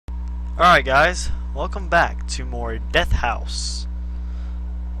Alright guys, welcome back to more Death House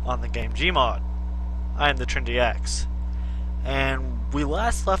on the game Gmod. I am the Trinity X. And we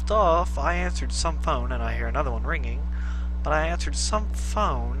last left off, I answered some phone, and I hear another one ringing, but I answered some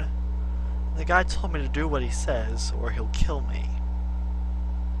phone, and the guy told me to do what he says, or he'll kill me.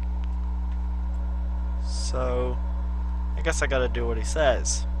 So, I guess I gotta do what he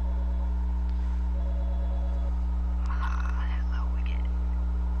says.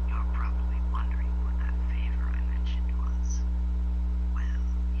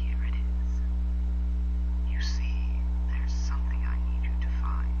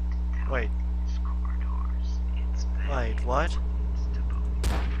 Wait. Wait, what?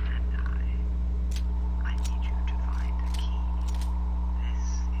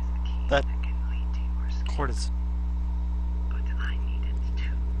 That cord is... But I need it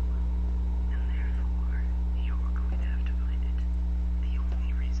too. And therefore, you're going to have to find it. The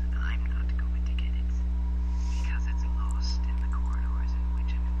only reason I'm not going to get it, because it's lost in the corridors in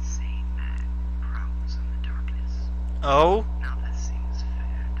which an insane man prowls in the darkness. Oh? Now that seems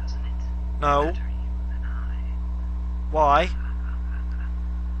fair, doesn't it? No. Better you than I. Why? Have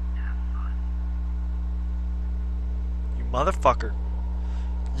fun. You motherfucker.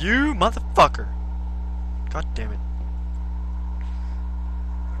 You motherfucker. God damn it.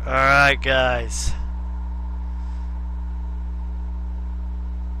 Alright guys.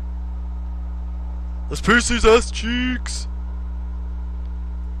 Let's pierce these ass cheeks.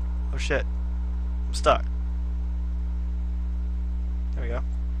 Oh shit. I'm stuck. There we go.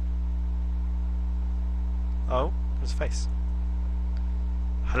 Oh, there's a face.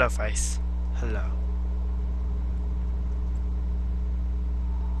 Hello, face. Hello.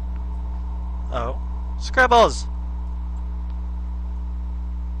 Oh, Scrabbles!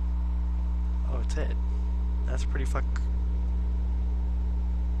 Oh, it's it. That's pretty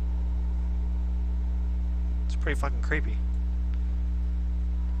It's pretty fucking creepy.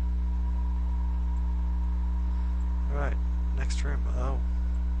 Alright, next room. Oh.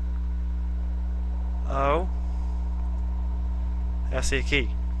 Oh. I see a key.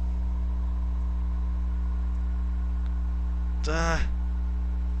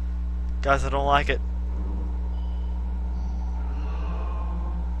 Guys, I don't like it.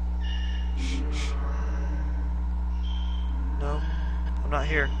 Shh. No, I'm not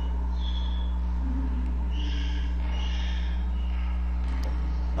here.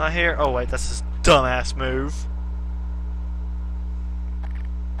 Not here. Oh wait, that's this dumbass move.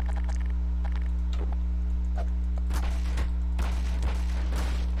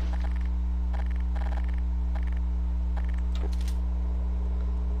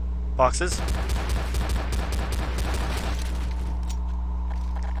 Boxes.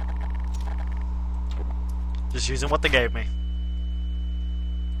 Just using what they gave me.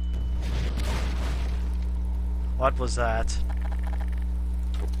 What was that?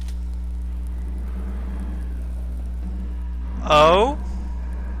 Oh?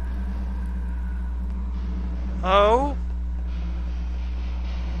 Oh?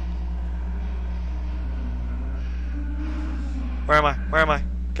 Where am I? Where am I?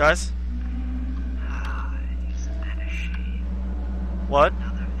 Guys? Isn't that a shame? What?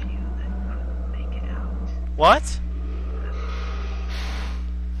 Another few that couldn't make it out. What?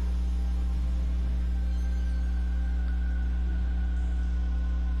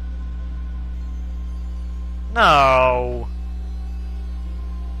 No.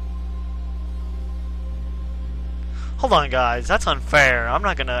 Hold on, guys. That's unfair. I'm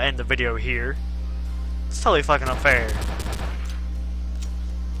not gonna end the video here. It's totally fucking unfair.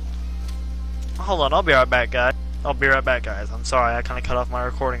 Hold on, I'll be right back, guys. I'm sorry, I kind of cut off my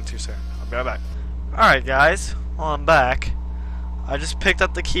recording too soon. I'll be right back. Alright, guys. Well, I'm back. I just picked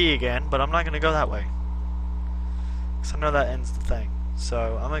up the key again, but I'm not going to go that way. Because I know that ends the thing.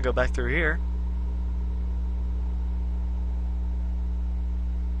 So, I'm going to go back through here.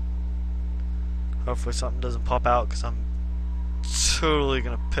 Hopefully something doesn't pop out, because I'm totally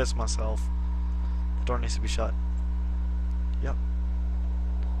going to piss myself. The door needs to be shut. Yep.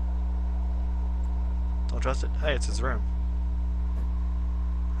 Don't trust it. Hey, it's his room.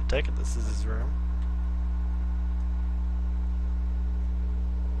 I take it this is his room.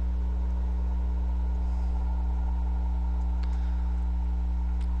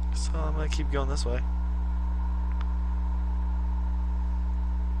 So I'm gonna keep going this way.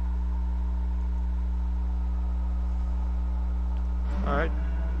 Alright.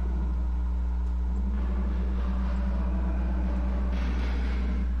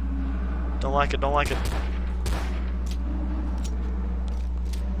 Don't like it, don't like it.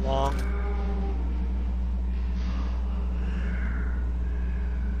 Long.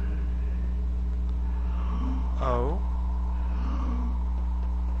 Oh.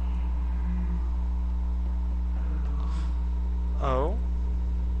 Oh.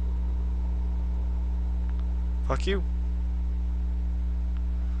 Fuck you.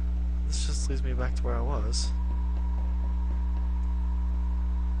 This just leads me back to where I was.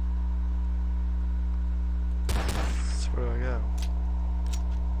 So where do I go?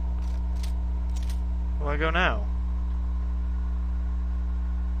 Where do I go now?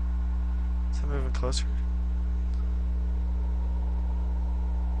 Is it moving closer?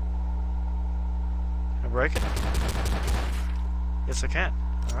 Can I break it? Yes, I can.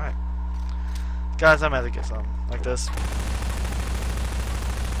 Alright. Guys, I'm gonna have to get something like this.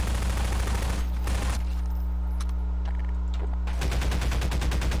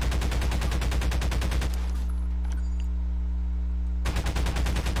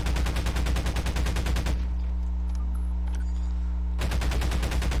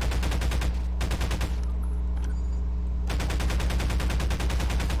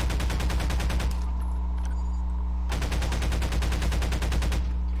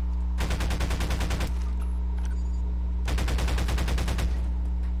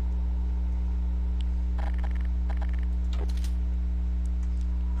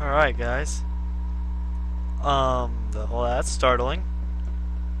 Alright, guys. Well, that's startling.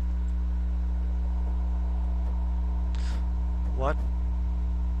 What?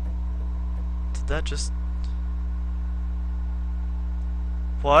 Did that just...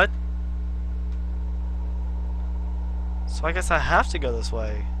 What? So I guess I have to go this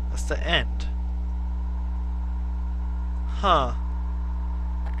way. That's the end. Huh.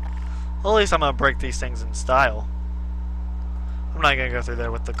 Well, at least I'm gonna break these things in style. I'm not gonna go through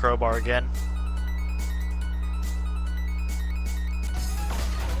there with the crowbar again.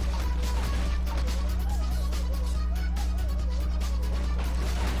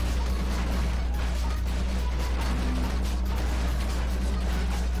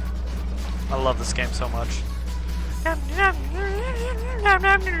 I love this game so much.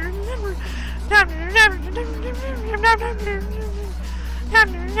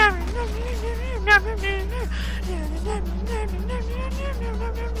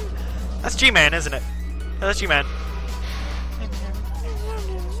 That's G-Man, isn't it? Yeah, that's G-Man.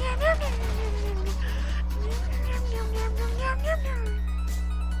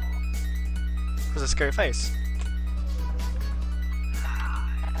 Who's a scary face? Isn't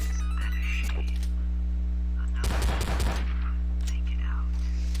that a shame? Another one. Take it out.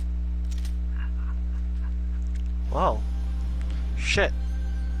 Whoa. Shit.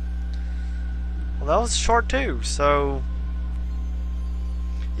 Well, that was short too, so...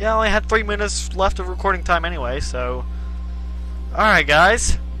 Yeah, I only had 3 minutes left of recording time anyway, so... Alright,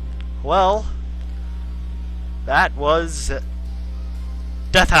 guys. Well... That was...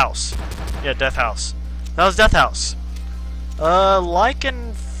 Death House. Yeah, Death House. That was Death House. Like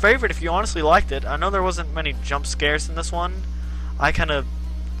and favorite if you honestly liked it. I know there wasn't many jump scares in this one.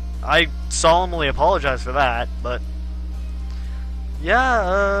 I solemnly apologize for that, but...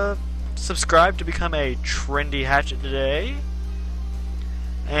 Yeah, subscribe to become a trendy hatchet today.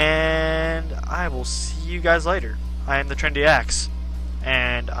 And I will see you guys later. I am the Trendy Axe,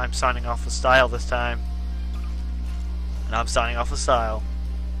 and I'm signing off with style this time. And I'm signing off with style.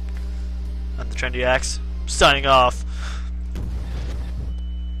 I'm the Trendy Axe, signing off.